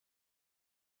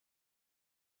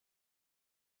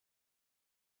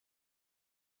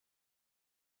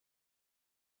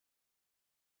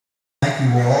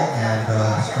thank you all, and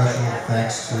special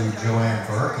thanks to Joanne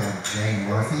Burke and Jane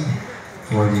Murphy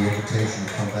for the invitation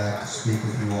to come back to speak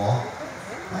with you all.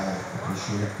 I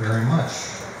appreciate it very much.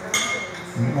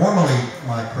 Normally,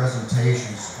 my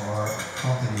presentations are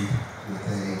accompanied with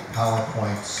a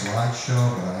PowerPoint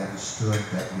slideshow, but I understood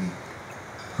that we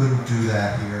couldn't do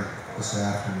that here this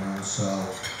afternoon, so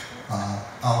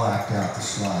I'll act out the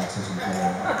slides as we go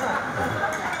along.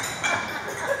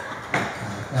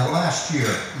 Now last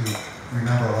year, you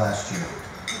remember last year,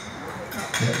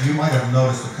 that you might have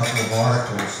noticed a couple of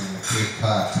articles in the Cape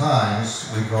Cod Times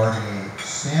regarding a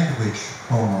Sandwich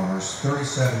homeowner's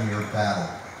 37-year battle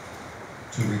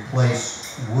to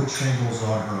replace wood shingles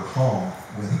on her home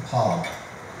with polymer.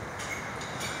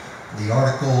 The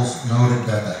articles noted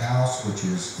that the house, which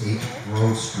is 8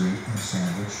 Grove Street in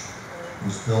Sandwich,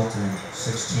 was built in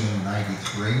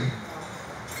 1693,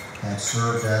 had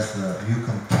served as the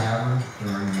Newcomb Tavern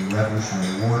during the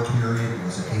Revolutionary War period,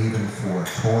 was a haven for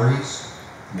Tories,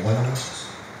 loyalists,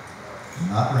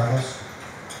 not rebels.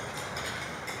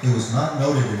 It was not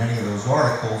noted in any of those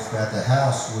articles that the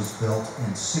house was built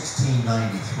in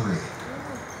 1693,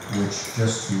 which,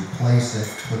 just to place it,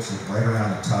 puts it right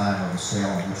around the time of the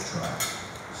Salem witch trials,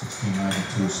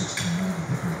 1692,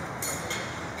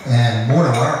 1693. And more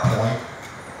to our point,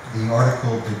 the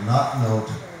article did not note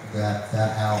that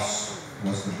that house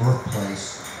was the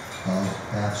birthplace of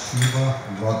Bathsheba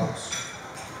Ruggles.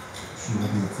 She will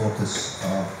be the focus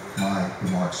of my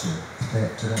remarks here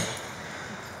today.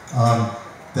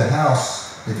 The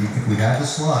house, if we had the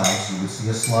slides, you would see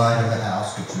a slide of the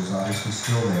house, which is obviously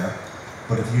still there.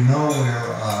 But if you know where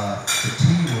the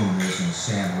tea room is in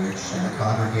Sandwich and the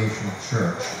Congregational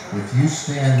Church, if you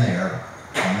stand there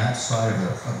on that side of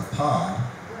the pond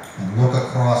and look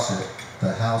across it,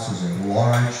 the house is a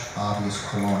large, obvious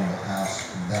colonial house,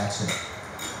 and that's it.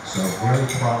 So very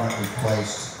prominently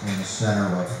placed in the center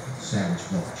of Sandwich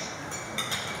Village.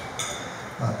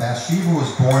 Bathsheba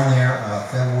was born there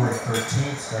February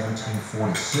 13th,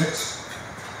 1746.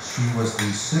 She was the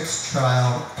 6th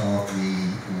child of the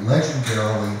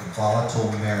legendarily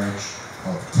volatile marriage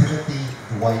of Timothy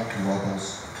Dwight Ruggles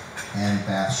and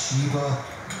Bathsheba,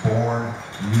 born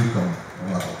Newcomb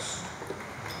Ruggles.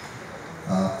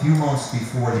 A few months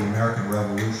before the American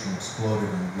Revolution exploded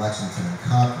in Lexington and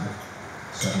Concord,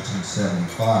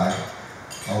 1775,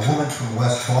 a woman from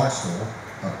West Barnstable,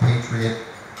 a patriot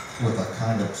with a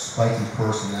kind of spiky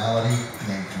personality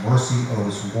named Mercy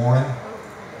Otis Warren,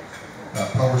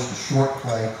 published a short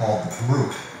play called The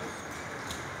Group.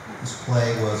 This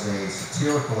play was a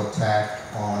satirical attack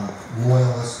on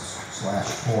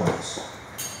loyalists/Tories.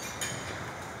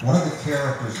 One of the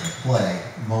characters in the play,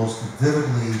 most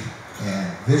vividly and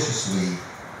viciously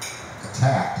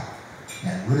attacked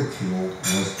and ridiculed,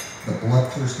 was the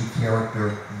bloodthirsty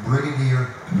character Brigadier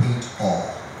Hate All.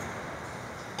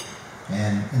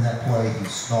 And in that play he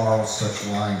snarls such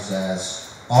lines as,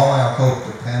 "All our hope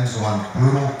depends on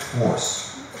brutal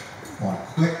force, on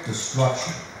quick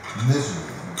destruction, misery,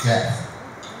 and death.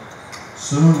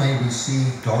 Soon may we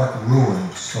see dark ruin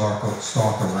stalk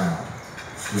around,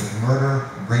 with murder,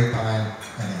 rapine,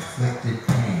 and inflicted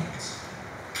pains."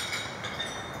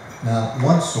 Now,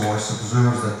 one source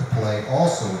observes that the play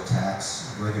also attacks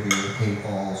Brigadier Hate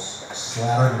All's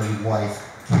slatternly wife,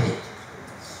 Kate,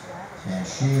 and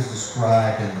she is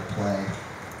described in the play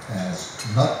as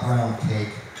nut brown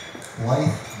cake,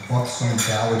 blithe, buxom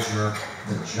dowager,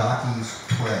 the jockey's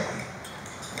prey.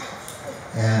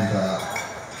 And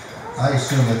I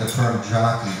assume that the term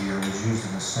jockey here was used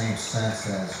in the same sense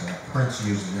as Prince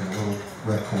used it in a Little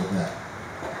Red Corvette.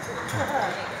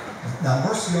 Now,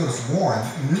 Mercy Otis Warren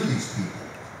knew these people,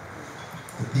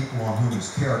 the people on whom his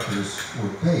characters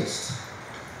were based.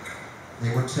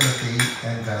 They were Timothy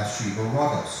and Bathsheba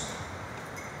Ruggles.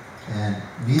 And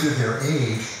neither their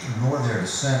age nor their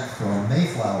descent from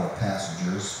Mayflower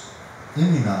passengers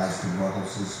immunized the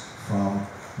Ruggleses from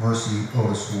Mercy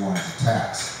Otis Warren's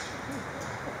attacks.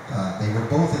 They were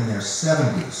both in their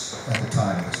 70s at the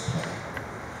time of this play.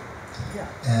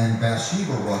 And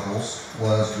Bathsheba Ruggles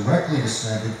was directly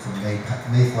descended from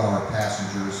Mayflower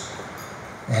passengers,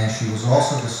 and she was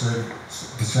also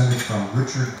descended from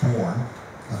Richard Bourne,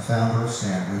 a founder of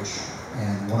Sandwich,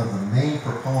 and one of the main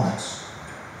proponents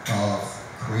of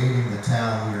creating the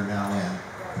town we are now in,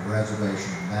 the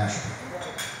reservation of Mashpee.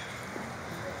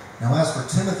 Now, as for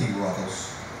Timothy Ruggles,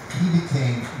 he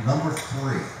became number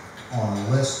 3 on a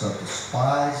list of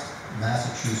despised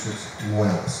Massachusetts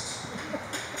loyalists.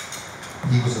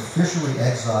 He was officially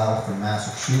exiled from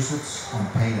Massachusetts on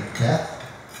pain of death.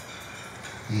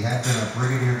 He had been a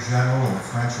brigadier general in the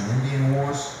French and Indian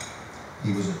Wars.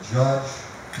 He was a judge,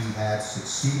 He had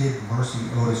succeeded Mercy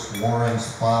Otis Warren's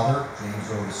father, James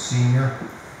Otis Sr.,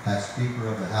 as Speaker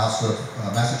of the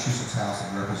Massachusetts House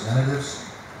of Representatives.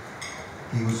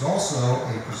 He was also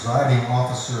a presiding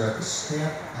officer at the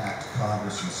Stamp Act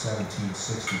Congress in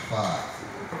 1765,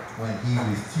 when he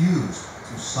refused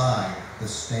to sign the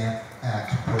Stamp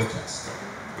Act protest.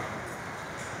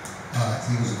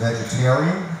 He was a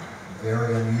vegetarian,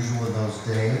 very unusual in those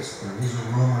days. There is a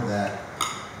rumor that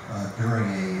during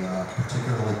a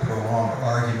particularly prolonged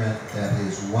argument that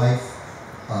his wife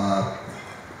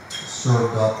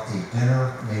served up a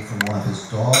dinner made from one of his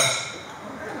dogs.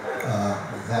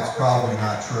 That's probably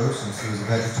not true, since he was a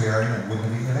vegetarian and wouldn't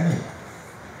have eaten it anyway.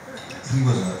 He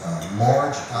was a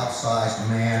large, outsized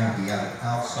man. He had an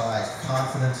outsized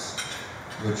confidence,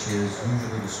 which is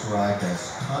usually described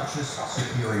as conscious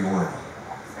superiority.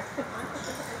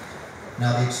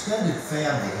 Now, the extended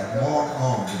family had long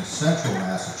owned in central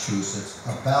Massachusetts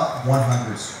about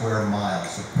 100 square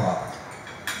miles of property.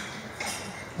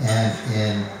 And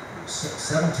in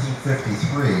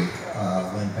 1753,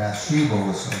 when Bathsheba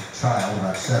was a child,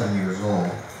 about 7 years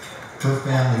old, her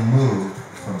family moved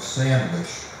from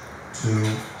Sandwich to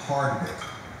Hardwick.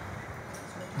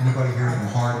 Anybody here from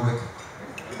Hardwick?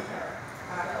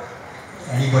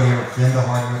 Anybody ever been to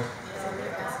Hardwick?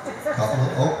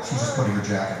 Oh, she's just putting her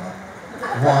jacket on.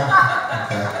 One,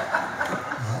 okay.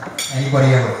 Anybody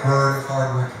ever heard of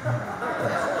Hardwick?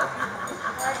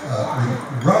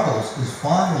 Ruggles is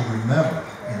fondly remembered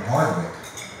in Hardwick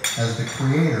as the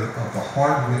creator of the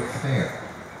Hardwick Fair,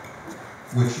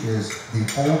 which is the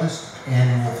oldest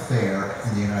annual fair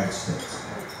in the United States.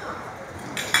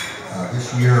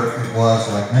 This year it was,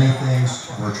 like many things,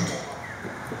 virtual.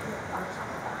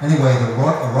 Anyway, the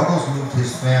Ruggles moved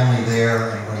his family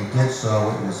there, and when he did so,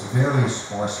 it was very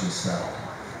sparsely settled.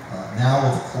 Now,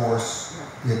 of course,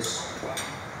 it's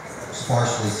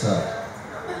sparsely settled.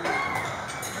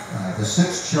 The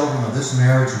 6 children of this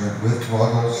marriage went with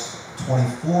Ruggles.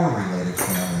 24 related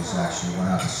families actually went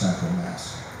out to Central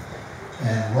Mass.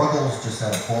 And Ruggles just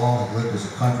had a ball. He lived as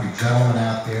a country gentleman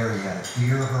out there. He had a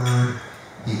deer herd.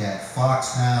 He had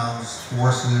foxhounds,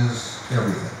 horses,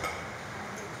 everything.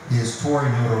 His Tory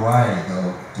notoriety,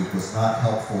 though, was not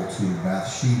helpful to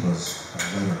Bathsheba's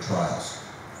later trials.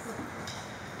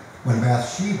 When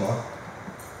Bathsheba,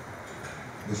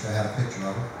 wish I had a picture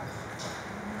of her,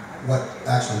 what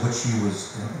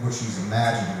she's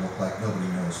imagined to look like, nobody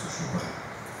knows for sure.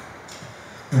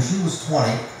 When she was 20,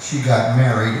 she got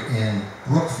married in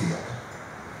Brookfield.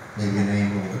 Maybe a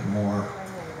name a little bit more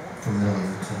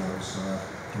familiar to those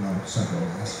Central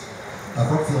Mass.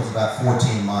 Brookfield's about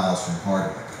 14 miles from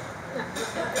Hardwick.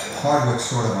 Hardwick's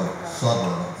sort of a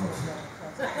suburb of Brookfield.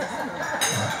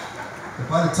 But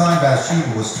by the time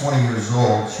Bathsheba was 20 years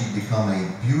old, she'd become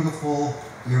a beautiful,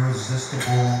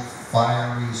 irresistible,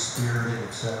 fiery, spirited,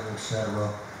 etc.,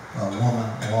 woman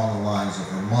along the lines of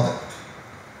her mother.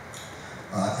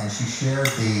 And she shared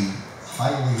the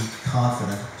highly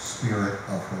confident spirit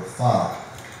of her father.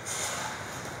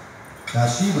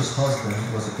 Bathsheba's husband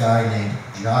was a guy named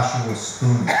Joshua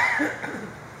Spooner.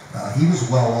 He was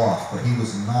well off, but he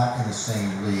was not in the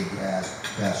same league as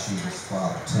Bathsheba's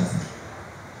father, Timothy.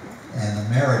 And the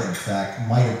marriage, in fact,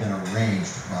 might have been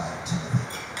arranged by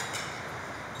Timothy.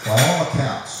 By all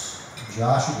accounts,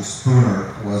 Joshua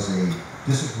Spooner was a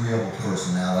disagreeable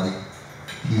personality.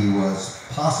 He was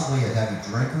possibly a heavy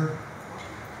drinker,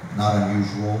 not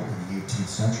unusual in the 18th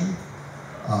century.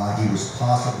 He was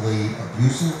possibly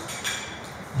abusive.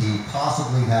 He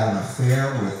possibly had an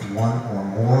affair with one or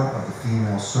more of the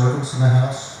female servants in the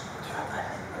house.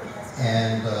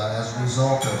 And as a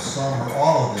result of some or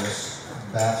all of this,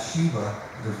 Bathsheba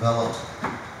developed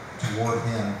toward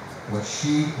him what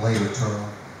she later termed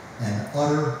an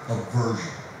utter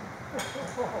aversion.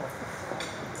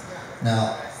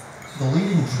 Now, the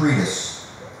leading treatise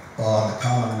on the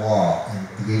common law in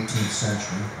the 18th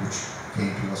century, which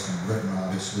came to us in Britain,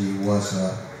 obviously, was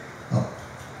a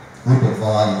group of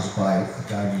volumes by a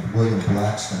guy named William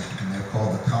Blackston, and they're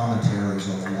called the Commentaries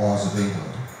on the Laws of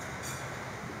England.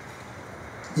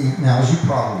 Now, as you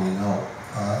probably know,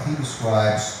 he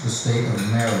describes the state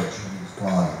of marriage in these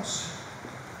volumes.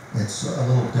 It's a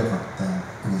little different than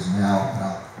it is now, and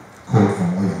I'll quote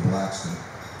from William Blackston.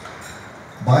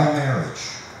 By marriage,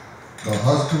 the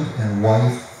husband and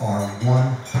wife are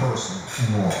one person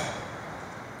in law.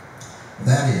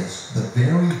 That is, the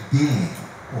very being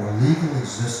or legal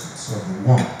existence of the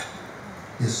woman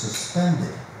is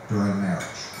suspended during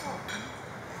marriage,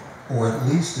 or at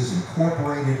least is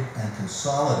incorporated and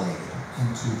consolidated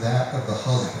into that of the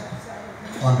husband,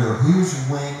 under whose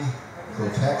wing,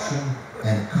 protection,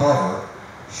 and cover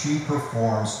she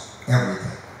performs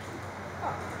everything.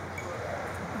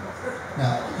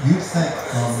 Now, you'd think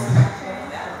I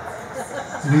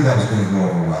knew that was going to go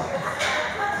over well.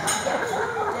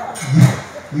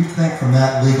 You'd think from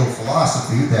that legal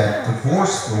philosophy that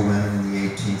divorce for women in the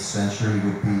 18th century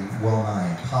would be well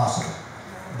nigh impossible,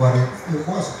 but it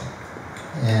wasn't.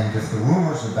 And if the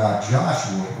rumors about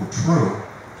Joshua were true,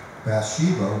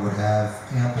 Bathsheba would have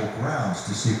ample grounds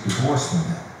to seek divorce from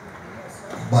him.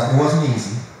 But it wasn't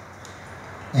easy.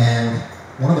 And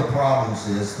one of the problems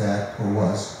is that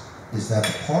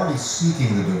the party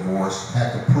seeking the divorce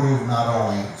had to prove not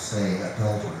only, say,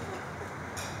 adultery,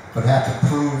 but had to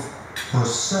prove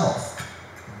herself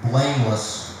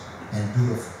blameless and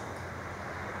beautiful.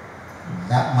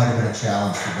 That might have been a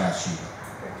challenge for Bathsheba.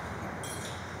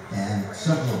 And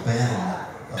simple abandonment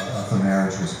of the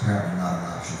marriage was apparently not an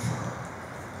option for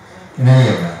her. In any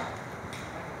event,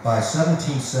 by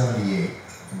 1778,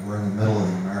 and we're in the middle of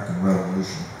the American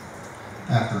Revolution,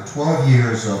 after 12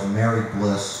 years of married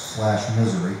bliss /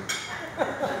 misery,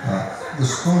 the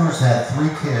Spooners had 3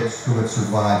 kids who had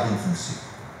survived infancy.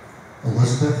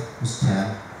 Elizabeth was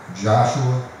 10,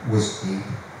 Joshua was 8,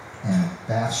 and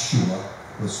Bathsheba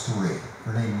was 3.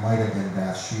 Her name might have been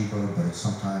Bathsheba, but it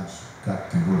sometimes got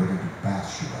converted into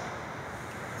Bathsheba.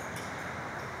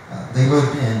 They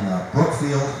lived in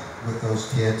Brookfield with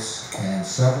those kids and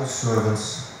several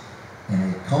servants in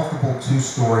a comfortable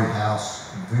 2-story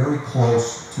house very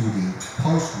close to the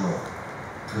Post Road,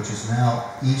 which is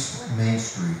now East Main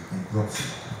Street in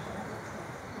Brookfield.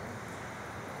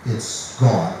 It's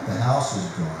gone. The house is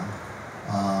gone.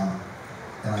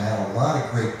 And I have a lot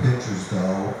of great pictures,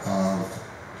 though, of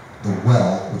the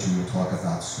well, which we will talk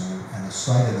about soon, and the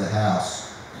site of the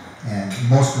house, and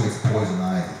mostly it's poison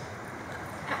ivy.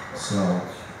 So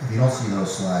if you don't see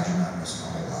those slides, you're not missing a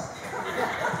whole lot.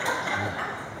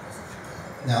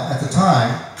 Now, at the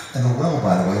time, and the well,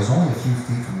 by the way, was only a few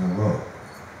feet from the road.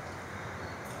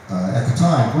 At the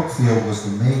time, Brookfield was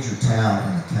the major town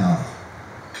in the county.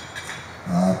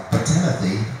 But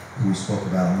Timothy, who we spoke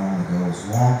about a moment ago, was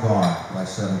long gone by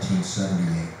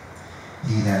 1778.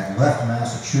 He had left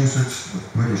Massachusetts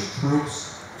with British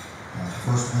troops,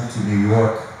 first went to New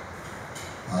York.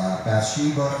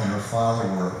 Bathsheba and her father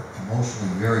were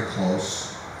emotionally very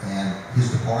close, and his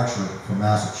departure from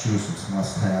Massachusetts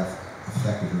must have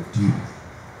affected her deeply.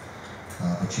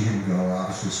 But she didn't go.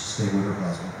 Obviously, she stayed with her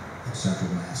husband in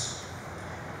Central Mass.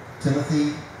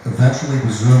 Timothy eventually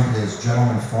resumed his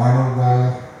gentleman farmer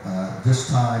role, this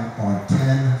time on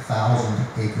 10,000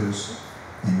 acres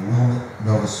in Wilmot,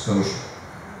 Nova Scotia,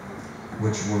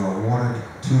 which were awarded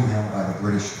to him by the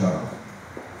British government.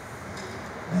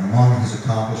 And among his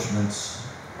accomplishments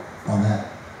on that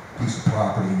piece of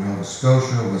property in Nova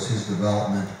Scotia was his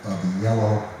development of the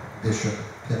yellow Bishop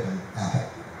Pippin apple,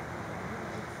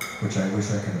 which I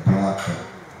wish I could have brought, but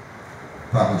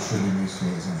probably shouldn't in these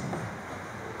days anyway.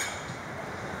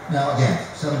 Now again,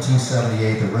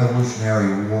 1778, the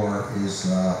Revolutionary War is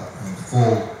in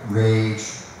full rage.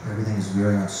 Everything is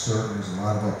very uncertain. There's a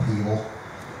lot of upheaval.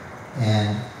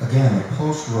 And again, the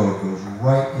Post Road goes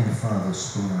right in front of the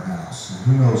Spooner house. And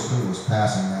who knows who was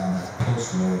passing down that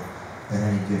Post Road at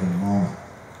any given moment.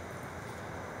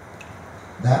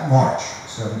 That March,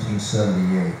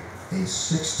 1778, a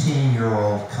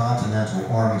 16-year-old Continental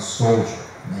Army soldier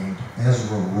named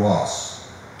Ezra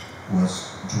Ross was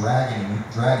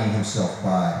dragging himself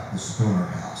by the Spooner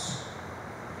house.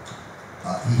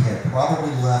 He had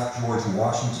probably left George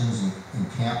Washington's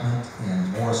encampment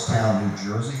in Morristown, New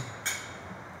Jersey,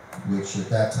 which at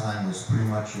that time was pretty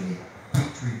much a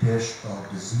petri dish of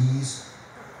disease,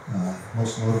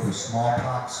 most notably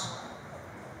smallpox.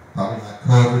 Probably not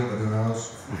COVID, but who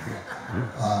knows?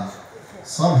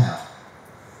 Somehow,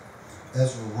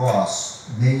 Ezra Ross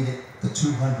made it the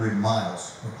 200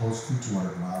 miles, or close to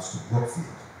 200 miles, to Brookfield.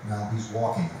 Now he's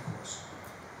walking, of course.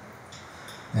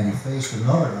 And he faced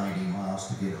another 90 miles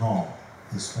to get home.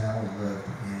 His family lived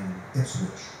in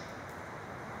Ipswich,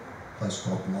 a place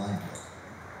called Blind Brook.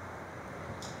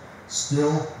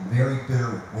 Still very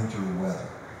bitter winter weather.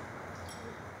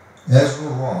 Ezra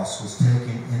Ross was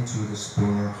taken into the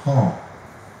Spooner home,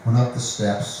 went up the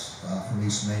steps from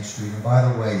East Main Street. And by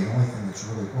the way, the only thing that's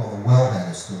really, well, the wellhead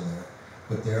is still there,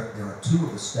 but there are 2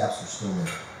 of the steps are still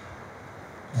there.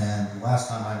 And the last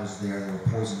time I was there, they were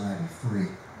poison ivy free,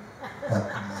 but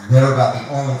they're about the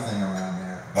only thing around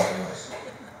there that was.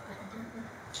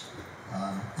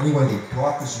 Anyway, they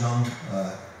brought this young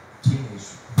teenage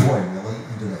boy, really,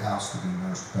 into the house to be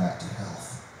nursed back to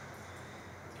health.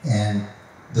 And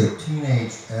the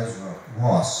teenage Ezra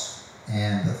Ross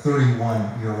and the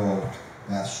 31-year-old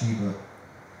Bathsheba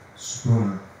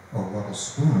Spooner, or Ruggles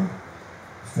Spooner,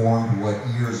 formed what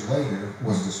years later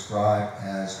was described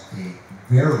as a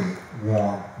very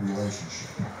warm relationship.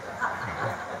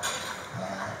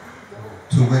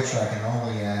 To which I can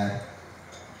only add,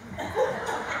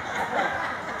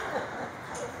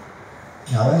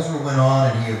 now Ezra went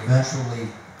on and he eventually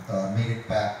made it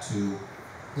back to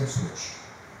Ipswich.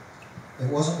 It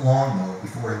wasn't long though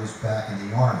before he was back in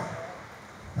the army.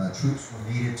 Troops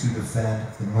were needed to defend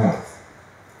the north.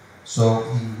 So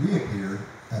he reappeared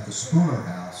at the Spooner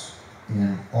house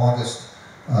in August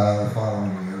the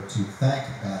following year to thank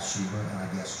Bathsheba and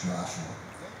I guess Joshua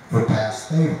for past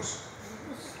favors,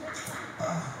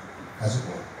 as it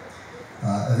were.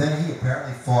 And then he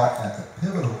apparently fought at the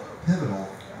pivotal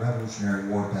Revolutionary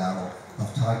War battle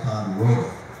of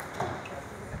Ticonderoga.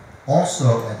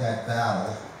 Also at that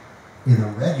battle, in the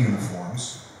red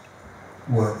uniforms,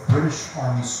 were British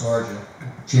Army Sergeant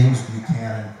James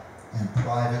Buchanan and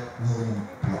Private William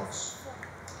Brooks.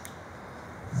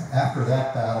 After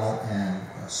that battle and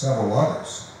several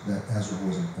others that Ezra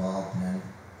was involved in,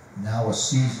 now a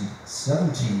seasoned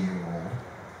 17-year-old,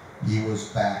 he was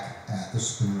back at the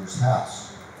Spooner's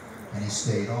house, and he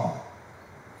stayed on.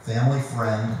 Family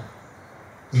friend,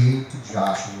 aide to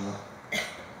Joshua,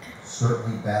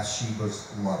 certainly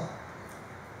Bathsheba's lover.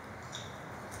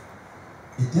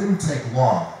 It didn't take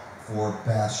long for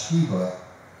Bathsheba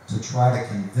to try to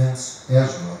convince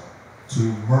Ezra to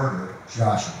murder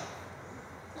Joshua.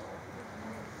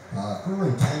 Her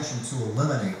intention to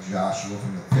eliminate Joshua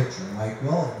from the picture might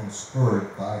well have been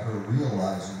spurred by her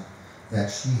realizing that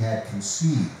she had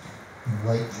conceived in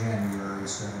late January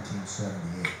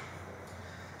 1778.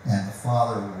 And the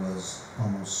father was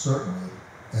almost certainly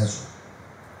Ezra.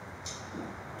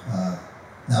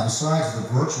 Now, besides the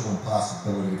virtual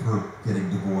impossibility of her getting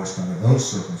divorced under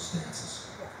those circumstances,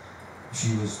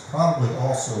 she was probably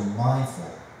also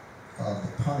mindful of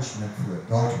the punishment for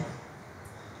adultery,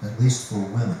 at least for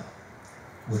women,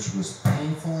 which was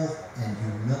painful and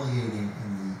humiliating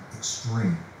in the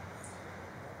extreme.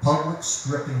 Public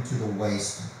stripping to the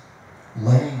waist,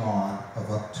 laying on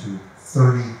of up to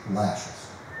 30 lashes.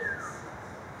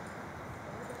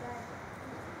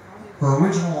 Her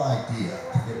original idea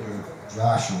to get rid of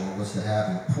Joshua was to have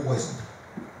him poisoned.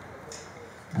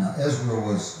 Now, Ezra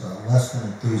was less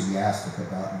than enthusiastic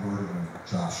about murdering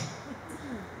Joshua.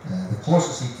 The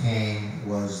closest he came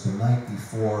was the night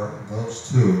before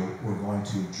those two were going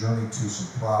to journey to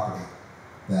some property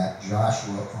that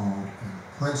Joshua owned in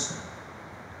Princeton.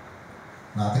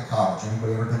 Not the college.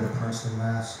 Anybody ever been to Princeton,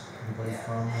 Mass? Anybody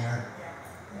from there?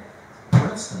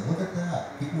 Princeton, look at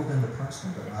that. People have been to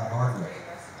Princeton, but not Hardwick.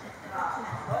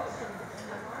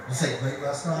 You say great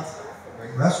restaurants?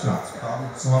 Great restaurants. Probably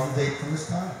some of them date from this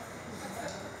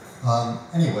time.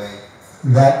 Anyway,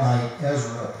 that night,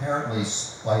 Ezra apparently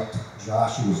spiked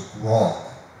Joshua's grog,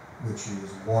 which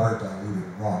is water-diluted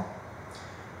rum,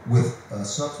 with a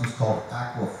substance called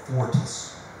aqua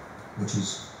fortis, which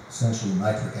is essentially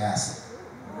nitric acid.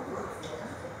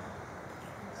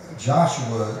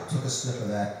 Joshua took a sip of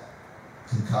that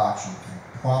concoction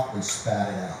and promptly spat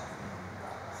it out.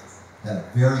 It had a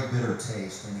very bitter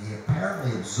taste, and he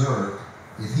apparently observed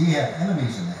if he had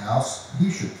enemies in the house,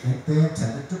 he should think they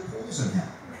intended to poison him.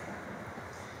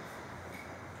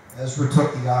 Ezra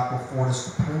took the aqua fortis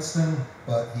to Princeton,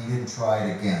 but he didn't try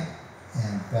it again,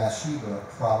 and Bathsheba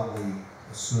probably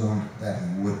assumed that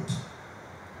he wouldn't.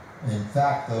 In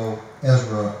fact, though,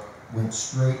 Ezra went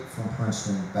straight from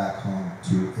Princeton back home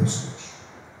to Ipswich.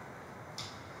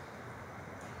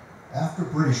 After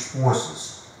British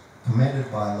forces,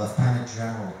 commanded by Lieutenant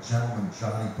General Gentleman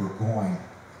Johnny Burgoyne,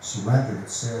 surrendered at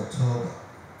Saratoga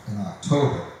in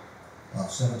October of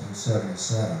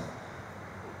 1777,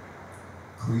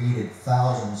 created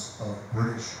thousands of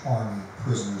British Army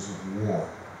prisoners of war.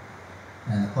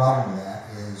 And the problem with that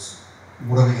is,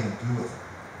 what are they going to do with them?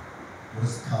 What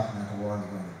is the Continental Army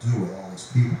going to do with all these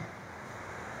people?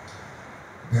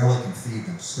 Barely can feed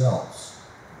themselves.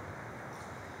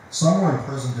 Some were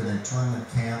imprisoned in internment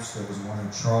camps. There was one in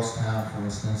Charlestown, for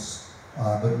instance,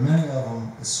 but many of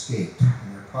them escaped,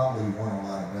 and there probably weren't a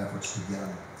lot of efforts to get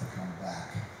them to come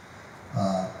back.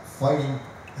 Fighting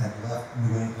had left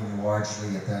New England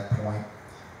largely at that point.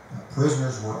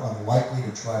 Prisoners were unlikely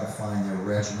to try to find their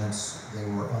regiments. They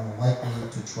were unlikely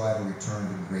to try to return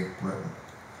to Great Britain.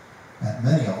 And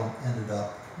many of them ended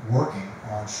up working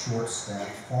on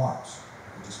short-staffed farms.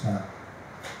 They just kind of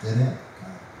fit in,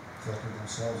 kind of filtered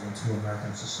themselves into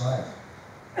American society.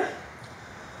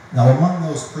 Now, among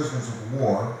those prisoners of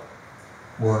war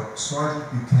were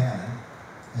Sergeant Buchanan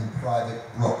and Private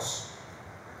Brooks.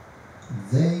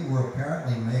 They were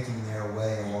apparently making their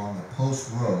way along the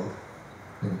post road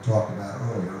that we talked about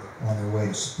earlier, on their way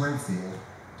to Springfield,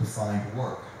 to find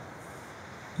work.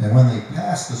 And when they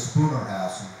passed the Spooner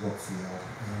house in Brookfield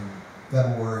in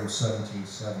February of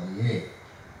 1778,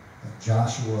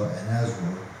 Joshua and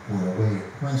Ezra were away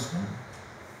at Princeton,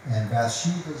 and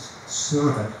Bathsheba's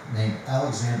servant named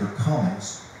Alexander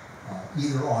Cummings,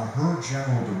 either on her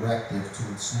general directive to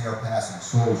ensnare passing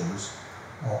soldiers,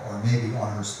 or maybe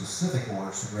on her specific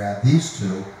orders to grab these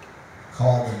two,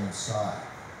 called them inside.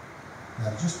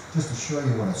 Now, just to show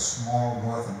you what a small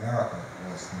North America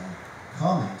was then,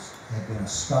 Cummings had been a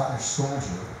Scottish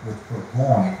soldier with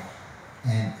Burgoyne,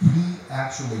 and he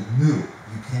actually knew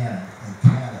Buchanan in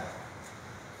Canada.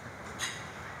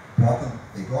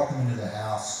 They brought them into the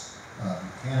house.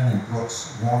 Buchanan and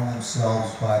Brooks warmed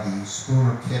themselves by the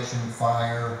Spooner kitchen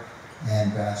fire,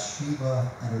 and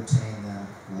Bathsheba entertained them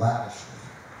lavishly.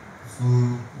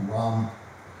 Food, rum.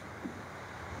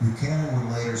 Buchanan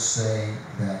would later say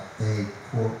that they,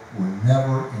 quote, were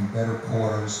never in better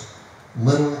quarters,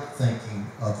 little thinking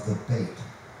of the bait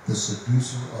the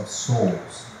seducer of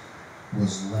souls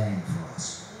was laying for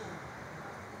us.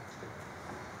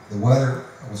 The weather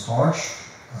was harsh.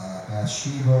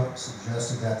 Bathsheba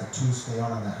suggested that the two stay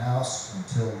on in the house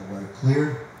until the weather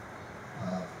cleared.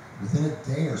 Within a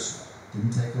day or so,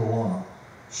 didn't take her long,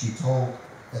 she told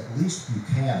at least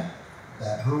Buchanan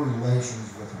that her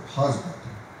relations with her husband,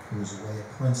 who was away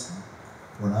at Princeton,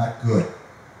 were not good.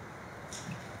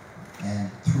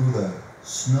 And through the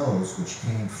snows, which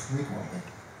came frequently,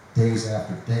 days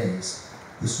after days,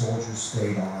 the soldiers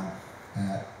stayed on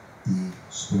at the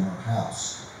Spooner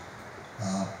house.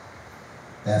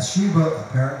 Bathsheba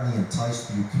apparently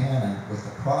enticed Buchanan with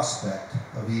the prospect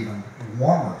of even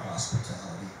warmer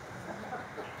hospitality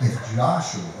if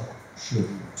Joshua, should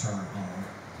he return home,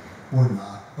 were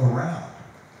not around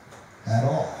at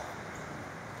all.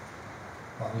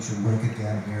 Probably should wink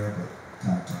again here, but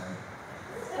kind of tired.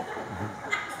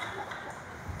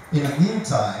 In the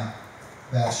meantime,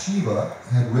 Bathsheba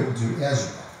had written to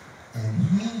Ezra, and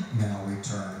he now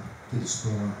returned to the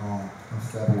Spooner home on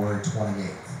February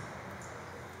 28th.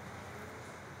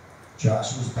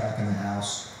 Joshua was back in the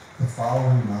house. The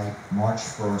following night, March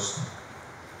 1st,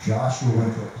 Joshua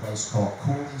went to a place called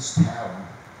Cooley's Tavern,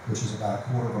 which is about a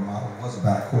quarter of a mile, was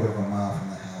about a quarter of a mile from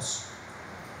the house.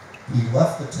 He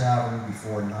left the tavern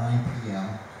before 9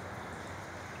 p.m.,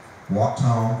 walked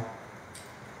home,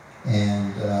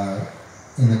 and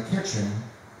in the kitchen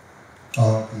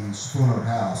of the Spooner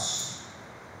house,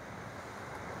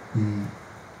 the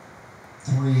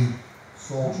three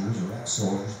soldiers, or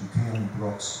ex-soldiers, Buchanan,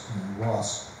 Brooks, and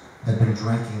Ross, had been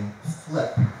drinking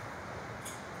Flip.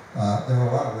 There are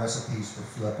a lot of recipes for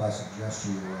Flip. I suggest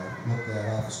you look that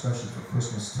up, especially for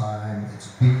Christmas time. It's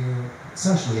beer,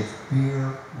 essentially it's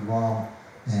beer, rum,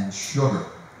 and sugar.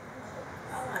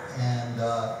 And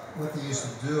what they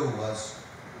used to do was,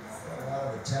 a lot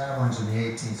of the taverns in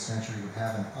the 18th century would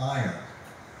have an iron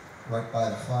right by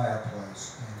the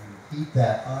fireplace, and you heat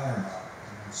that iron up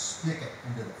and then stick it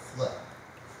into the Flip.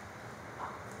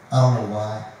 I don't know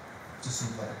why. It just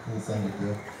seems like a cool thing to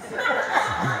do.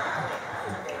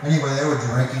 Anyway, they were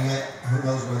drinking it. Who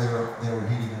knows where they were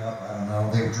heating it up? I don't know.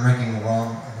 They were drinking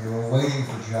rum, and they were waiting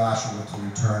for Joshua to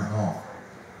return home.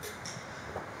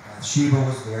 Bathsheba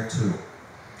was there too.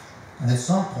 And at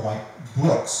some point,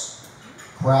 Brooks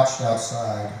crouched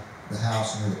outside the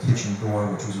house near the kitchen door,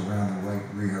 which was around the right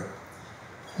rear.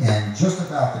 And just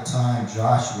about the time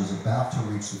Joshua was about to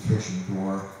reach the kitchen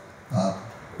door,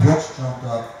 Brooks jumped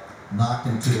up, knocked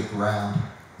him to the ground,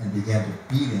 and began to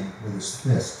beat him with his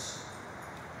fists.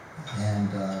 And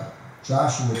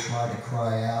Joshua tried to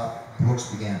cry out.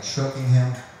 Brooks began choking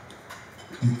him.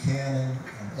 Buchanan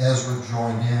and Ezra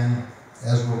joined in.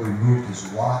 Ezra removed his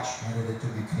watch, handed it to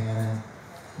Buchanan.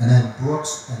 And then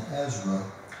Brooks and Ezra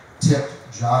tipped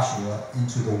Joshua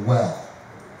into the well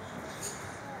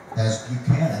as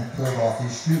Buchanan pulled off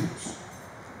his shoes.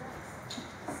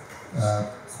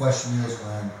 Question is,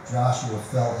 when Joshua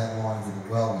fell headlong into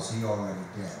the well, was he already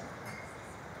dead?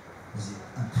 Was he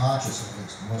unconscious at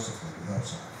least? Mercifully, we hope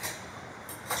so.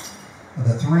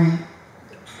 The three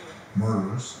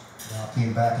murderers now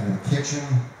came back into the kitchen.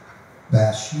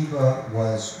 Bathsheba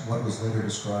was what was later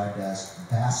described as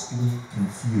vastly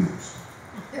confused.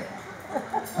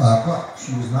 But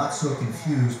she was not so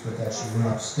confused but that she went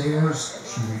upstairs.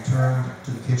 She returned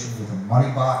to the kitchen with a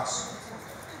money box.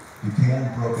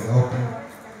 Buchanan broke it open.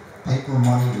 Paper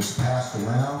money was passed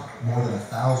around, more than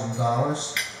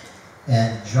 $1,000,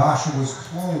 and Joshua's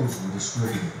clothes were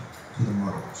distributed to the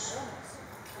murderers.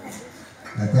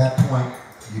 At that point,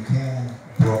 Buchanan,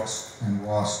 Brooks, and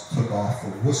Ross took off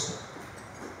for Worcester.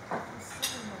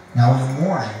 Now in the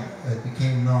morning, it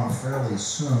became known fairly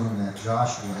soon that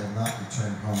Joshua had not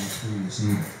returned home the previous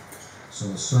evening. So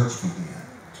a search began.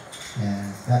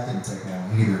 And that didn't take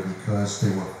long either, because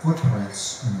there were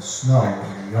footprints in the snow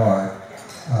in the yard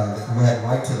that led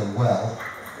right to the well.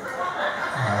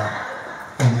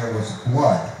 And there was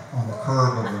blood on the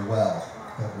curb of the well.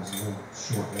 That was a little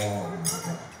short wall in the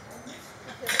well.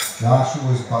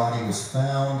 Joshua's body was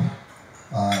found.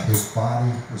 His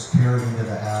body was carried into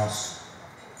the house,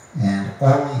 and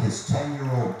only his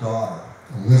 10-year-old daughter,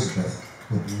 Elizabeth,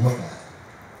 would look at it.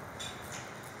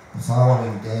 The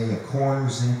following day, a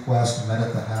coroner's inquest met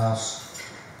at the house,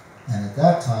 and at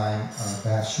that time,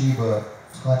 Bathsheba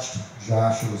touched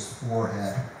Joshua's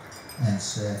forehead and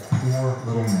said, "Poor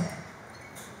little man."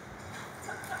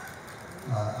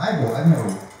 I've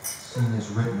never seen this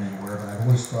written anywhere, but I've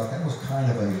always thought that was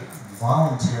kind of a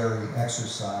voluntary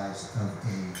exercise of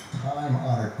a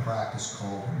time-honored practice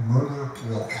called murder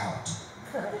will out,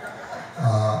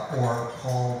 or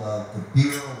called the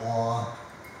beer law,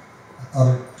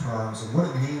 other terms. And what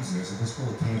it means is, and this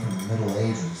really came from the Middle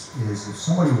Ages, is if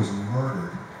somebody was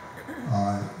murdered,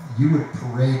 you would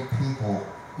parade people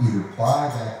either by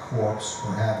that corpse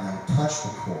or have them touch the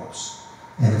corpse.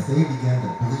 And if they began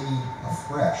to bleed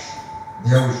afresh,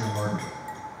 there was your murderer.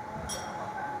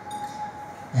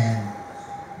 And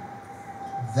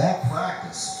that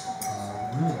practice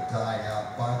really died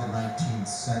out by the 19th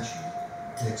century,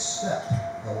 except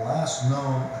the last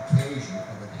known occasion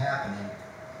of it happening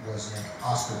was in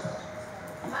Oscarville,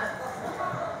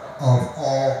 of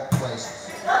all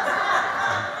places.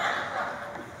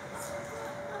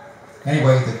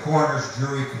 Anyway, the coroner's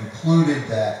jury concluded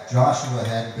that Joshua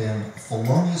had been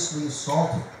feloniously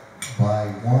assaulted by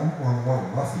one or more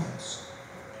ruffians,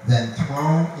 then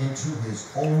thrown into his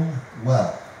own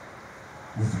well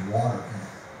with water in it.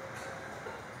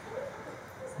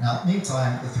 Now,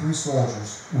 meantime, the three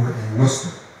soldiers were in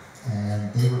Worcester,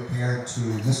 and they repaired to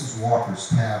Mrs. Walker's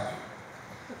tavern.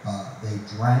 They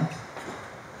drank,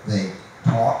 they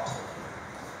talked,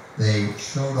 they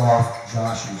showed off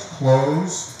Joshua's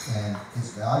clothes and his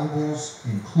valuables,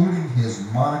 including his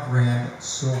monogrammed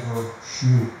silver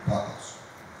shoe buckles.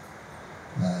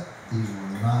 These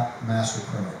were not master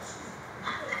criminals.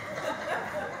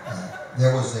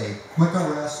 There was a quick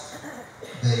arrest.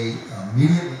 They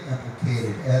immediately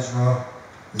implicated Ezra.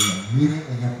 They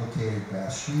immediately implicated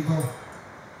Bathsheba.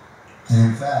 And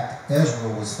in fact, Ezra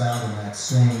was found in that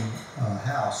same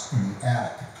house in the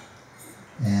attic.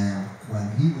 And when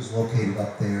he was located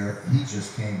up there, he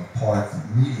just came apart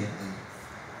immediately,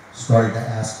 started to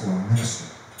ask for a minister.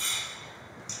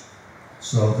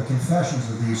 So the confessions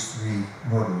of these three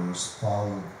murderers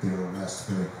followed their arrest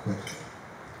very quickly.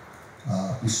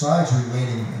 Besides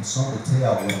relating in some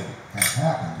detail what had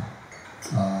happened,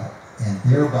 and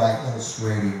thereby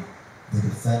illustrating the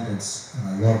defendant's, and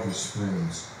I love this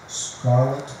phrase,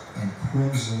 scarlet and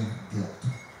crimson guilt.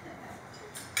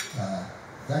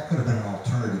 That could have been an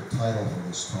alternative title for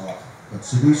this talk, but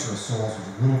Seducer of Souls was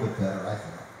a little bit better, I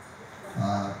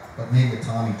thought. But maybe a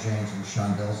Tommy James and the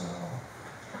Shondells at all.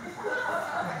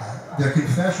 Their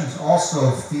confessions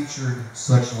also featured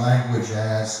such language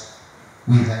as,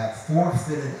 "We have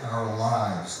forfeited our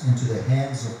lives into the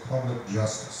hands of public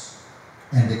justice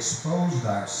and exposed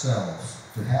ourselves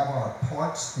to have our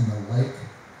parts in the lake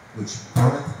which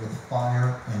burneth with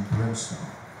fire and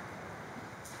brimstone."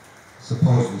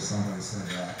 Supposedly somebody said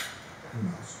that. Who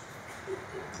knows?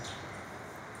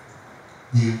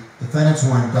 The defendants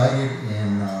were indicted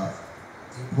in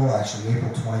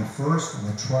April 21st, and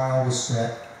the trial was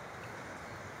set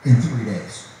in 3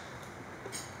 days.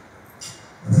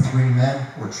 The three men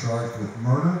were charged with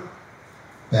murder.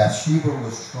 Bathsheba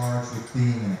was charged with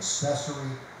being an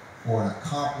accessory or an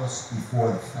accomplice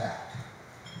before the fact.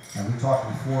 Now, we talked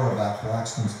before about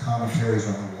Blackstone's commentaries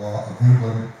on the law of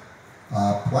England.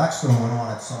 Blackstone went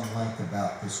on at some length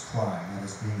about this crime, that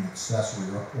is being an accessory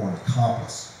or an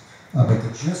accomplice. But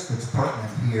the gist that's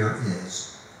pertinent here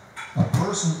is a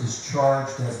person is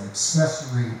charged as an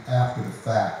accessory after the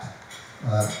fact,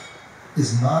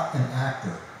 is not an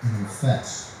actor in the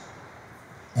offense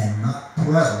and not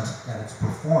present at its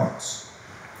performance,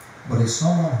 but is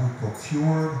someone who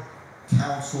procured,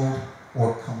 counseled,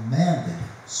 or commanded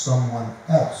someone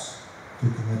else to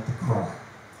commit the crime.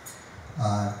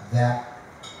 That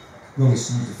really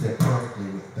seems to fit perfectly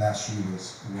with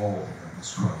Bathsheba's role here in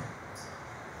this crime.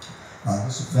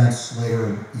 This offense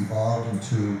later evolved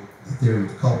into the theory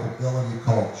of culpability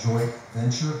called joint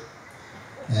venture.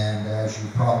 And as you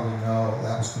probably know,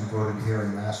 that was converted here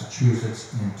in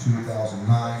Massachusetts in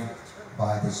 2009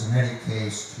 by the Zanetti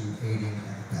case to aiding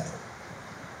and abetting.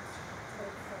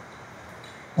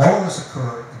 All of this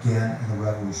occurred again in the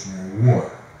Revolutionary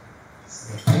War.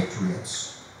 The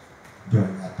patriots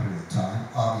during that period of time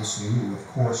obviously were, of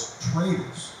course,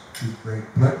 traitors to Great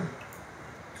Britain.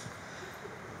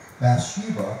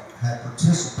 Bathsheba had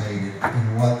participated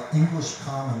in what English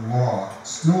common law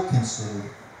still considered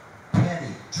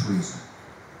petty treason.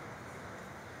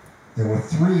 There were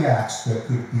 3 acts that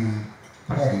could be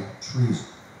petty treason.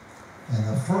 And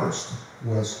the first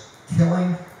was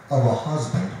killing of a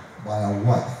husband by a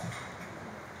wife.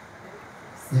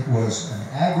 It was an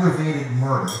aggravated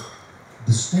murder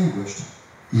distinguished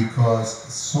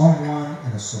because someone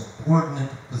in a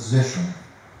subordinate position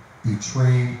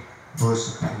betrayed her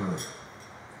superior.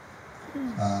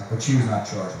 But she was not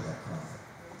charged with that crime.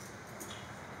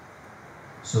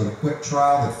 So the quick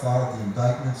trial that followed the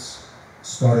indictments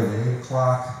started at 8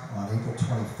 o'clock on April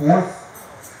 24th.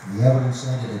 The evidence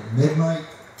ended at midnight.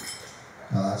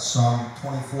 Some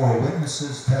 24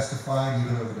 witnesses testified,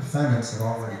 even though the defendants had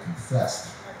already confessed.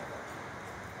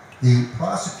 The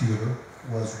prosecutor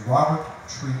was Robert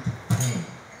Treat Payne.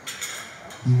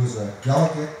 He was a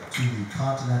delegate to the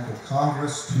Continental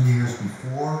Congress 2 years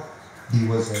before. He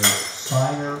was a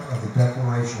signer of the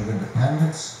Declaration of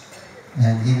Independence,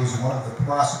 and he was one of the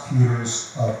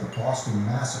prosecutors of the Boston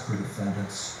Massacre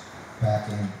defendants back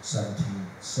in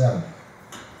 1770.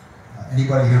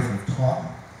 Anybody here from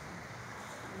Taunton?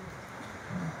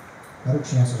 Better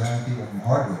chance of having people from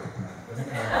Hardwick apparently.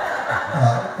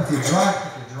 If you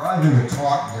drive into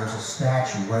Taunton, there's a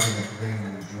statue right in the green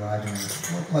when you drive in.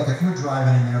 Like if you're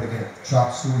driving in there to get a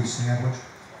chop suey sandwich,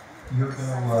 you're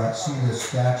going to see this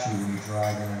statue when you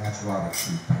drive in, and that's Robert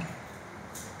Treat Payne.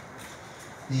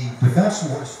 The defense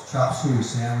was chop suey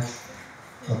sandwich.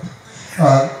 Okay.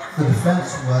 The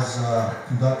defense was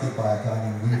conducted by a guy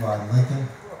named Levi Lincoln.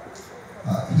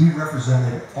 He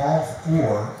represented all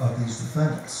 4 of these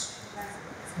defendants.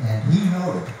 And he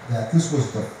noted that this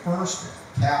was the first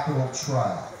capital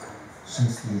trial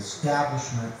since the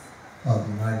establishment of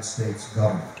the United States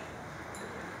government.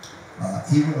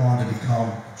 He went on to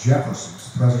become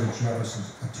President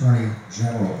Jefferson's Attorney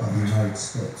General of the United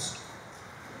States.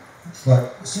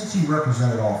 But since he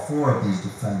represented all 4 of these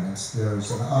defendants,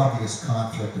 there's an obvious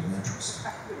conflict of interest,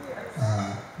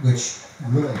 which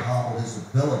really hobbled his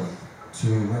ability to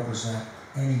represent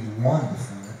any one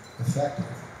defendant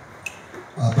effectively.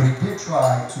 But he did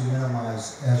try to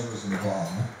minimize Ezra's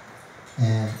involvement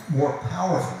and more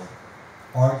powerfully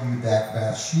argued that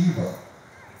Bathsheba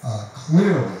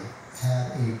clearly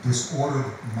had a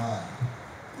disordered mind.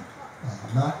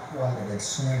 Not quite an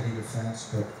insanity defense,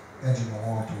 but edging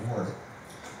along toward it.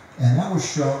 And that was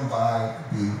shown by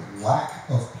the lack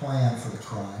of plan for the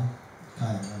crime,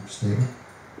 kind of an understatement,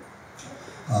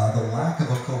 the lack of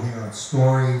a coherent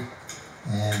story,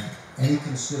 and any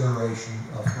consideration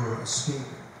of her escaping.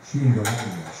 She didn't go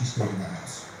anywhere. She stayed in the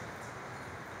house.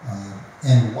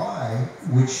 And why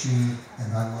would she,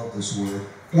 and I love this word,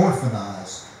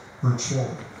 orphanize her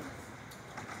children?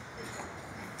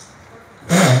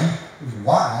 And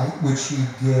why would she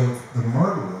give the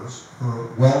murderers her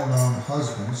well-known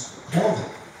husband's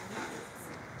clothing?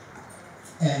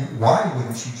 And why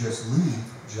wouldn't she just leave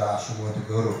Joshua to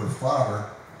go to her father,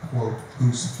 quote,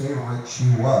 whose favorite she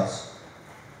was,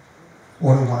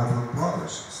 or to one of her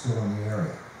brothers still in the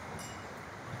area?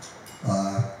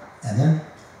 And then,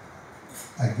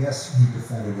 I guess he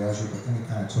defended Ezra, but then he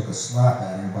kind of took a slap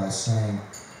at him by saying,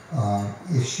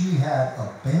 if she had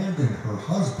abandoned her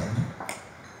husband,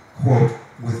 quote,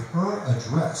 with her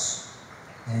address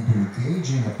and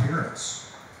engaging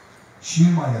appearance, she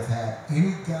might have had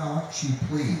any gallant she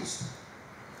pleased,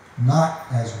 not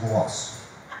as Ross.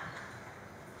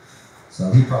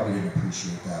 So he probably didn't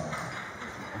appreciate that one.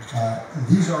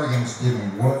 These arguments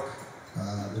didn't work.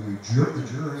 The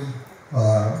jury,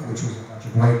 which was a bunch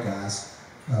of white guys,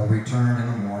 returned in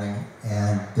the morning,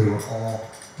 and they were all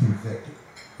convicted.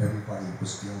 Everybody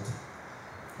was guilty.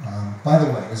 By the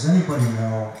way, does anybody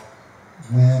know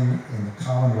when in the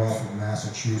Commonwealth of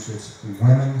Massachusetts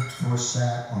women first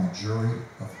sat on a jury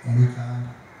of any kind?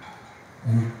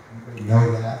 Anybody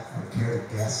know that or care to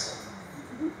guess?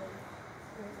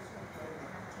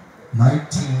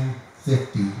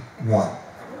 1951.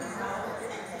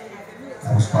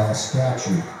 That was by a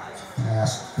statute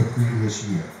passed the previous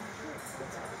year.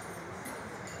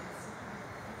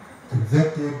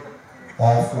 Convicted,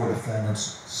 all 4 defendants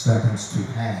sentenced to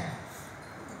hang.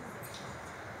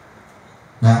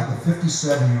 Now, the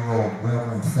 57-year-old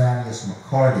Reverend Thaddeus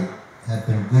McCarty had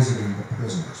been visiting the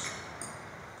prisoners,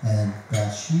 and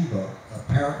Bathsheba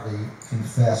apparently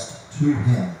confessed to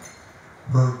him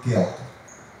her guilt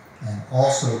and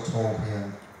also told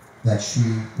him that she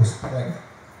was pregnant.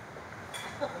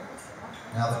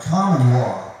 Now, the common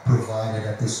law provided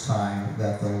at this time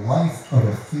that the life of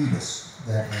a fetus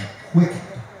that had quickened,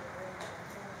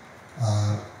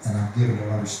 and I'm given to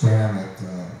understand that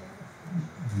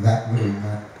that really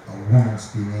meant a woman's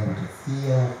being able to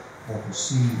feel or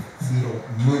perceive fetal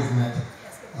movement.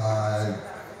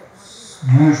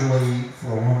 Usually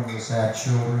for a woman who's had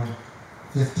children,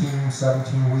 15,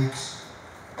 17 weeks.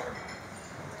 That's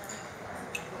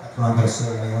what I'm going to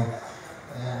say anyway.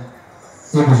 And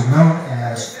it was known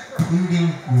as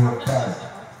pleading your belly.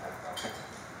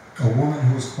 A woman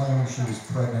who was claiming she was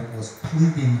pregnant was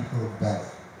pleading her belly.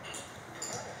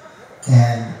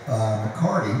 And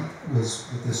McCarty was,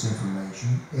 with this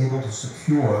information, able to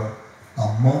secure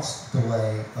a month's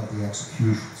delay of the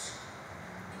executions.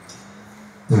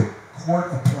 The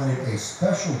court appointed a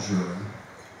special jury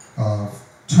of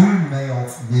 2 male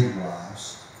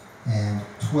midwives and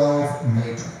 12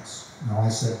 matrons. Now, I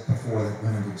said before that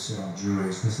women didn't sit on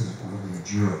juries. This isn't really a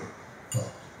jury,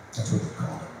 but that's what they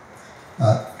called it.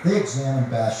 They examined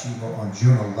Bathsheba on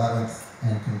June 11th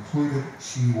and concluded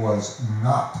she was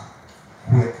not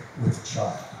quick with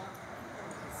child.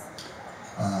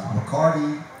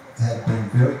 McCarty had been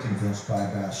very convinced by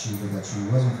Bathsheba that she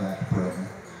was in fact pregnant,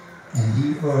 and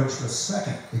he urged a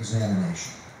second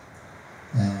examination.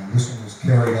 And this one was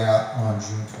carried out on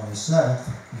June 27th.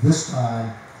 This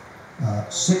time,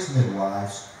 6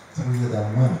 midwives, 3 of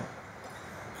them women.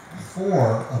 4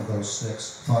 of those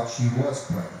 6 thought she was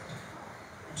pregnant.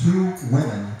 2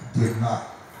 women did not.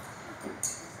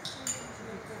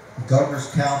 The governor's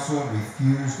council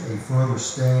refused a further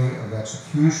stay of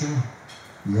execution.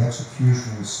 The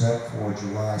execution was set for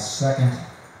July 2nd,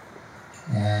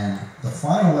 and the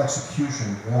final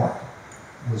execution warrant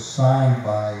was signed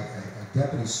by a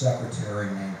deputy secretary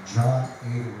named John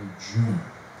Avery Jr.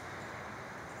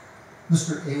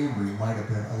 Mr. Avery might have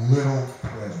been a little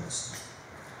prejudiced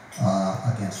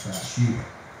against Bathsheba.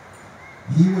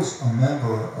 He was a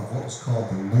member of what was called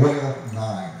the Loyal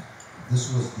Nine.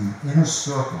 This was the inner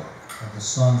circle of the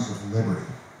Sons of Liberty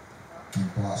in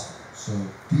Boston, so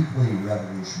deeply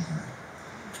revolutionary.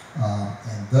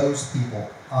 And those people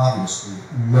obviously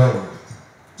loathed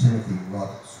Timothy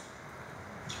Ruggles.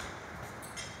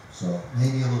 So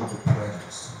maybe a little bit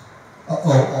prejudiced.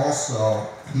 Also,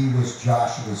 he was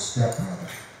Joshua's stepbrother.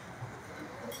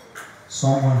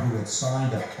 Someone who had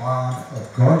signed a bond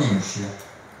of guardianship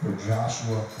for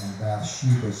Joshua and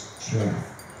Bathsheba's children.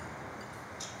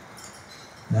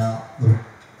 Now, the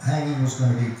hanging was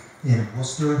going to be in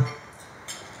Worcester.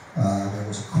 There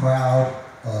was a crowd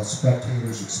of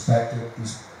spectators expected.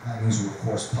 These hangings were, of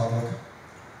course, public.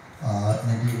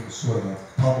 And indeed, it was sort of a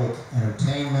public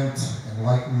entertainment,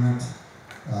 enlightenment.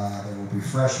 There were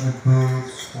refreshment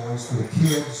booths, toys for the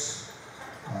kids,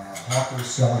 hawkers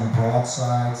selling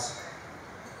broadsides.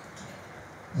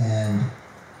 And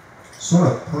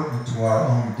sort of pertinent to our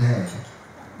own day,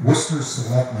 Worcester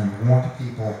selectmen warned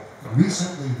people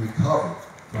recently recovered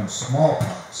from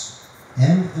smallpox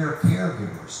and their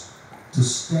caregivers to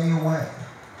stay away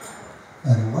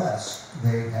unless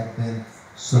they had been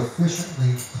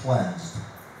sufficiently cleansed.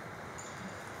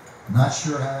 Not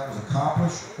sure how that was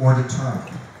accomplished or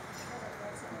determined.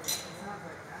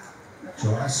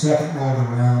 July 2nd rolled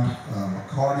around.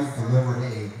 McCarty delivered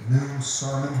a noon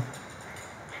sermon.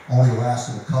 Only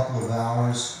lasted a couple of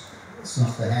hours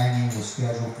since the hanging was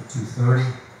scheduled for 2:30.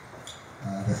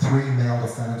 The 3 male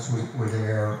defendants were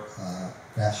there.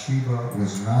 Bathsheba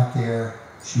was not there.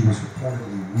 She was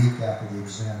reportedly weak after the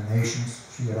examinations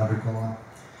she had undergone.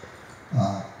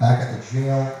 Back at the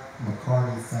jail,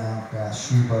 McCarty found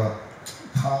Bathsheba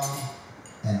calm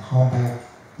and humble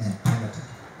and penitent.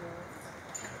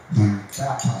 He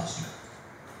baptized her.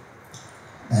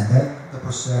 And then the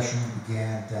procession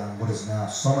began down what is now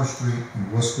Summer Street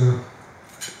in Worcester.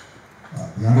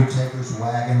 The undertaker's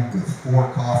wagon with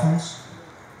 4 coffins.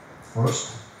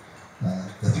 First,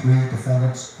 the 3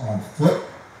 defendants on foot.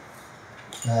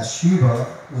 Bathsheba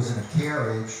was in a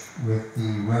carriage with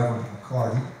the Reverend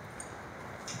McCarty.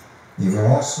 They were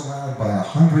all surrounded by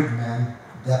 100 men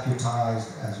deputized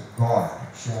as a guard,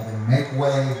 shouting, "Make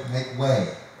way, make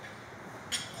way."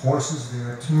 Horses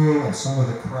there too, and some of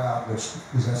the crowd, which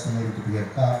was estimated to be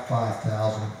about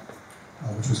 5,000,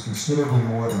 which was considerably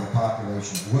more than the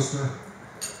population of Worcester,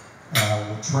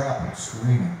 were trampled,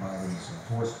 screaming by these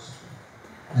horses.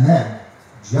 And then,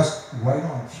 just right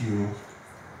on cue,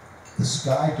 the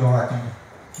sky darkened.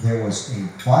 There was a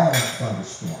violent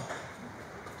thunderstorm,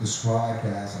 described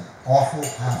as an awful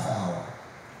half hour,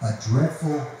 a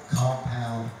dreadful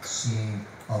compound scene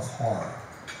of horror.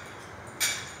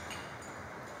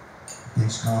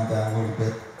 Things calmed down a little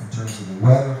bit in terms of the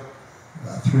weather.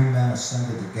 3 men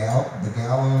ascended the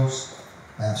gallows.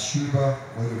 Bathsheba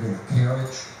waited in a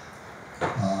carriage,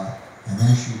 and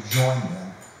then she joined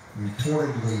them,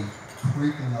 reportedly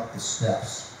creeping up the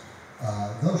steps,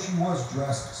 though she was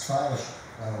dressed stylishly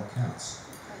by all accounts.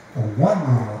 One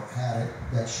rumor had it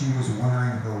that she was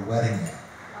wearing her wedding gown,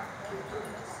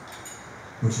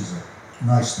 which is a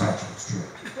nice touch, it's true.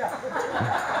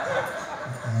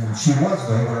 And she was,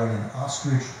 though, wearing an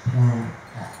ostrich plume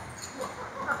hat.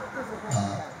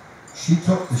 She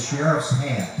took the sheriff's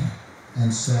hand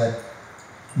and said,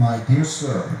 "My dear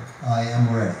sir, I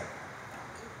am ready.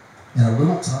 In a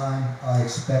little time I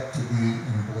expect to be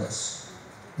in bliss,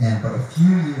 and but a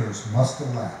few years must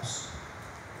elapse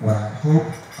when I hope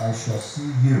I shall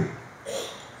see you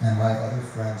and my other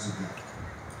friends again."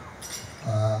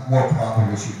 More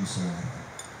probably she didn't say anything.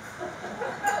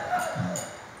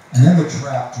 And then the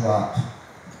trap dropped.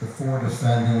 The four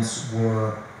defendants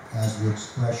were, as the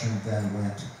expression then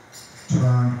went,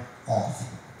 turned off.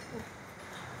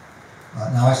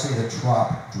 Now I say the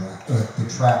trap dropped.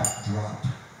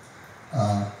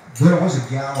 There was a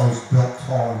gallows built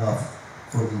tall enough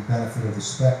for the benefit of the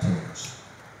spectators,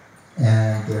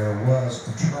 and there was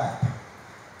a trap.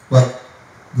 But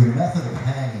the method of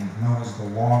hanging, known as the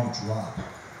long drop,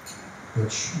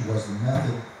 which was the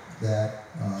method that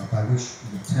by which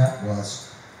the intent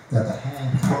was that the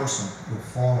hanged person would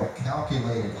fall a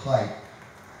calculated height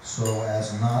so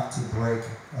as to break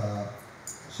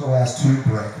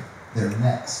their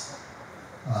necks,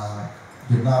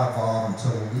 did not evolve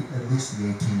until at least the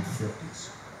 1850s.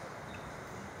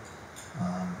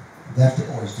 That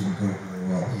always didn't go very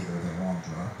well either, the long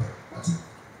drop, but that's a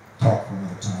talk for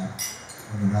another time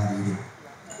when you're not eating.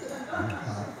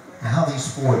 How these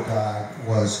four died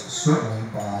was certainly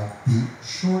by the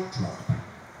short drop.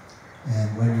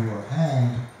 And when you are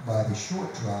hanged by the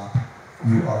short drop,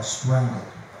 you are strangled.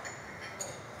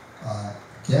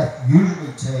 Death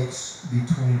usually takes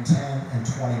between 10 and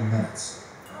 20 minutes.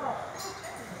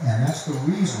 And that's the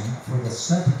reason for the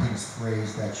sentencing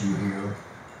phrase that you hear,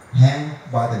 hang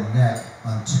by the neck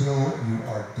until you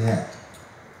are dead.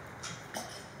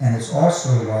 And it's also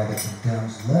why the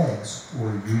condemned's legs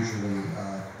were usually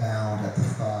bound at the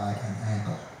thigh and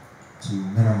ankle to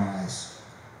minimize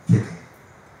kicking.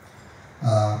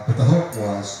 But the hope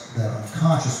was that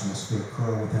unconsciousness would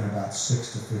occur within about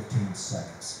 6 to 15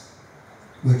 seconds,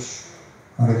 which,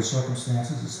 under the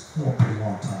circumstances, is still a pretty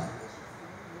long time.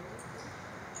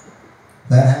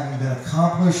 That having been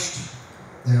accomplished,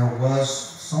 there was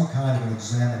some kind of an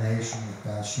examination of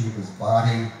Bathsheba's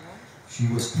body. She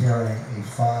was carrying a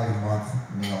 5-month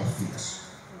male fetus.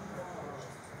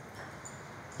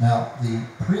 Now, the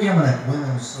preeminent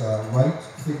women's rights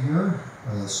figure,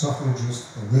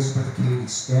 suffragist Elizabeth Cady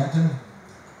Stanton,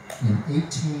 in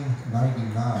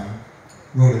 1899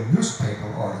 wrote a newspaper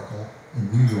article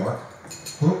in New York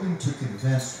hoping to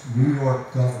convince New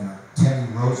York Governor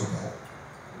Teddy Roosevelt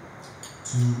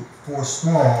to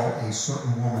forestall a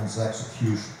certain woman's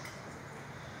execution.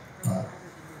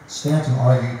 Stanton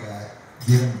argued that,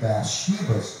 given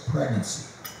Bathsheba's pregnancy,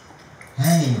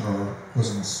 hanging her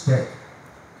was a mistake,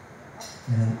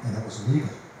 and it was illegal.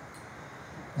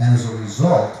 And as a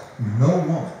result, no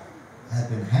woman had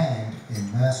been hanged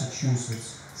in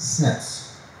Massachusetts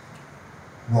since.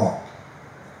 Wrong.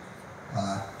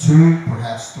 2,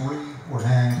 perhaps 3, were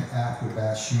hanged after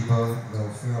Bathsheba, though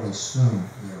fairly soon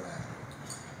thereafter.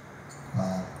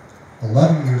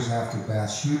 11 years after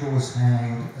Bathsheba was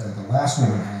hanged, the last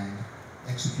woman hanged,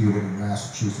 executed in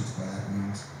Massachusetts by that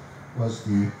means, was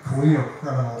the career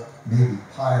criminal, maybe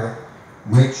pirate,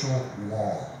 Rachel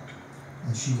Wall.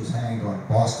 And she was hanged on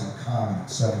Boston Common in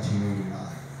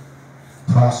 1789,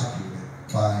 prosecuted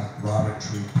by Robert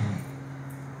Tree Payne.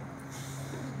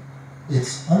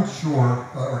 It's unsure,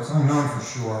 or it's unknown for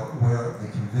sure, where the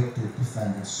convicted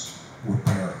defendants were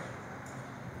buried.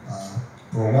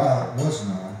 For a while it was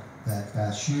known that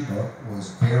Bathsheba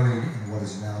was buried in what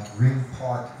is now Green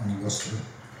Park in Worcester,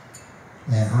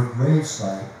 and her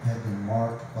gravesite had been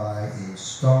marked by a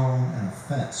stone and a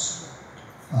fence.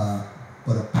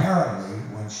 But apparently,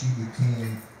 when she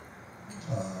became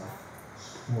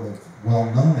sort of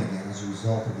well-known again as a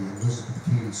result of the Elizabeth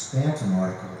Cady Stanton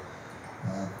article,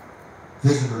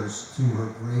 visitors to her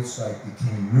gravesite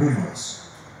became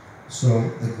numerous. So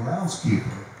the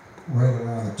groundskeeper, right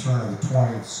around the turn of the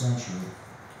 20th century,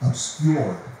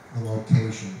 obscured the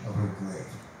location of her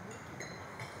grave.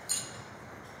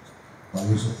 By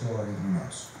whose authority, who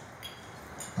knows?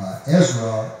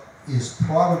 Ezra is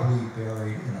probably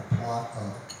buried in a plot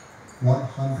of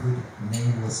 100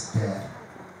 nameless dead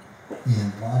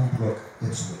in Linebrook,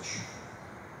 Ipswich.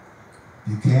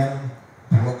 Buchanan,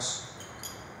 Brooks,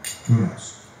 who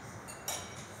knows?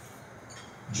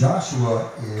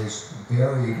 Joshua is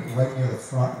buried right near the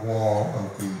front wall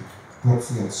of the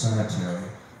Brookfield Cemetery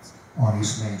on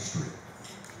East Main Street.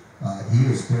 He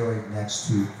is buried next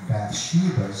to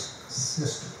Bathsheba's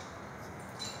sister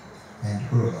and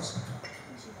her husband.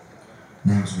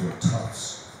 Names were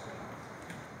Tufts.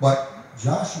 But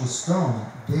Joshua's stone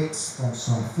dates from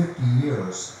some 50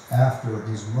 years after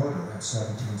his murder in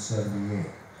 1778.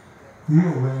 Who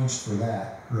arranged for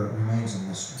that remains a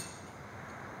mystery.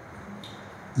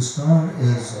 The stone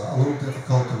is a little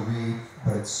difficult to read,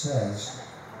 but it says,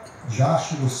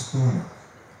 Joshua Spooner,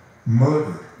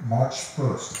 murdered March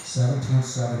 1st,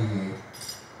 1778,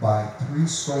 by 3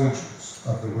 soldiers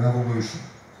of the Revolution,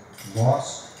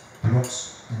 Ross,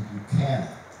 Brooks, and Buchanan,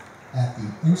 at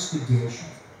the instigation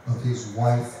of his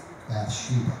wife,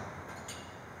 Bathsheba.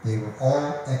 They were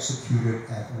all executed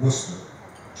at Worcester,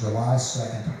 July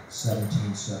 2nd,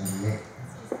 1778.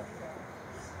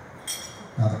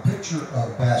 Now, the picture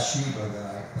of Bathsheba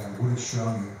that I would have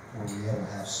shown you, were we ever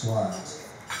have slides,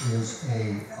 is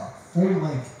a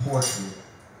full-length portrait.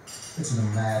 It's an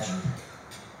imagined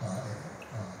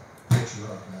picture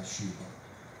of Bathsheba,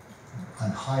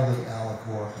 and highly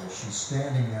allegorical. She's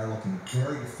standing there looking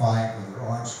very defiant with her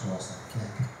arms crossed, I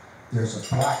think. There's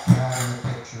a black cat in the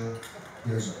picture.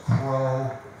 There's a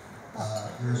crow.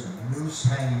 There's a moose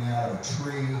hanging out of a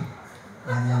tree.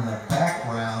 And in the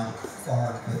background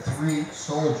are the 3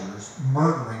 soldiers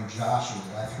murdering Joshua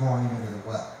by throwing him into the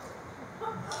well.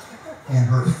 And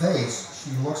her face,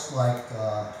 she looks like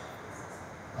a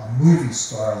movie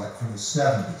starlet from the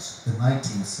 70s, the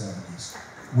 1970s,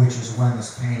 which is when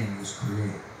this painting was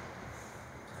created.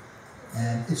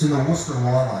 And it's in the Worcester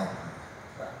Law Library.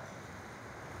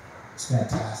 It's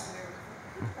fantastic.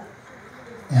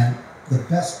 And the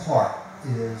best part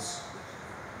is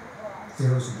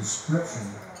there is a description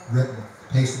written,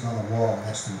 pasted on the wall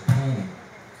next to the painting.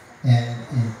 And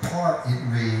in part it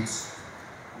reads,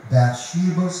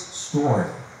 Bathsheba's story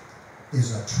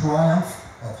is a triumph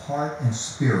of heart and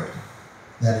spirit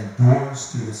that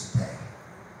endures to this day.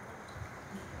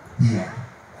 The end.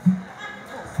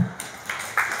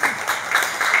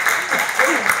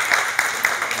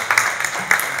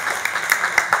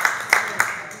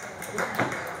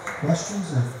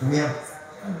 Questions? Do we have,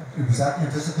 was that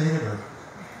anticipated or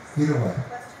either way?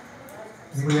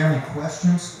 Anybody have any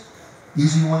questions?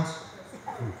 Easy ones?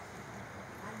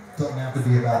 Doesn't have to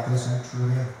be about this, ain't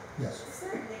trivia? Yes. Is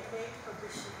there a nickname for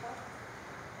Bathsheba?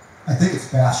 I think it's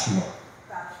Bathsheba,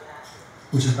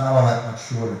 which is not all that much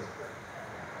shorter.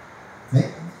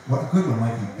 What a good one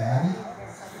might be Batty.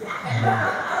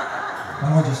 Why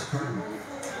don't I just curtain?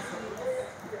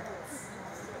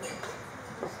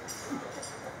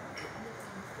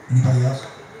 Anybody else?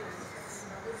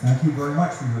 Thank you very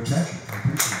much for your attention. I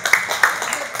appreciate it.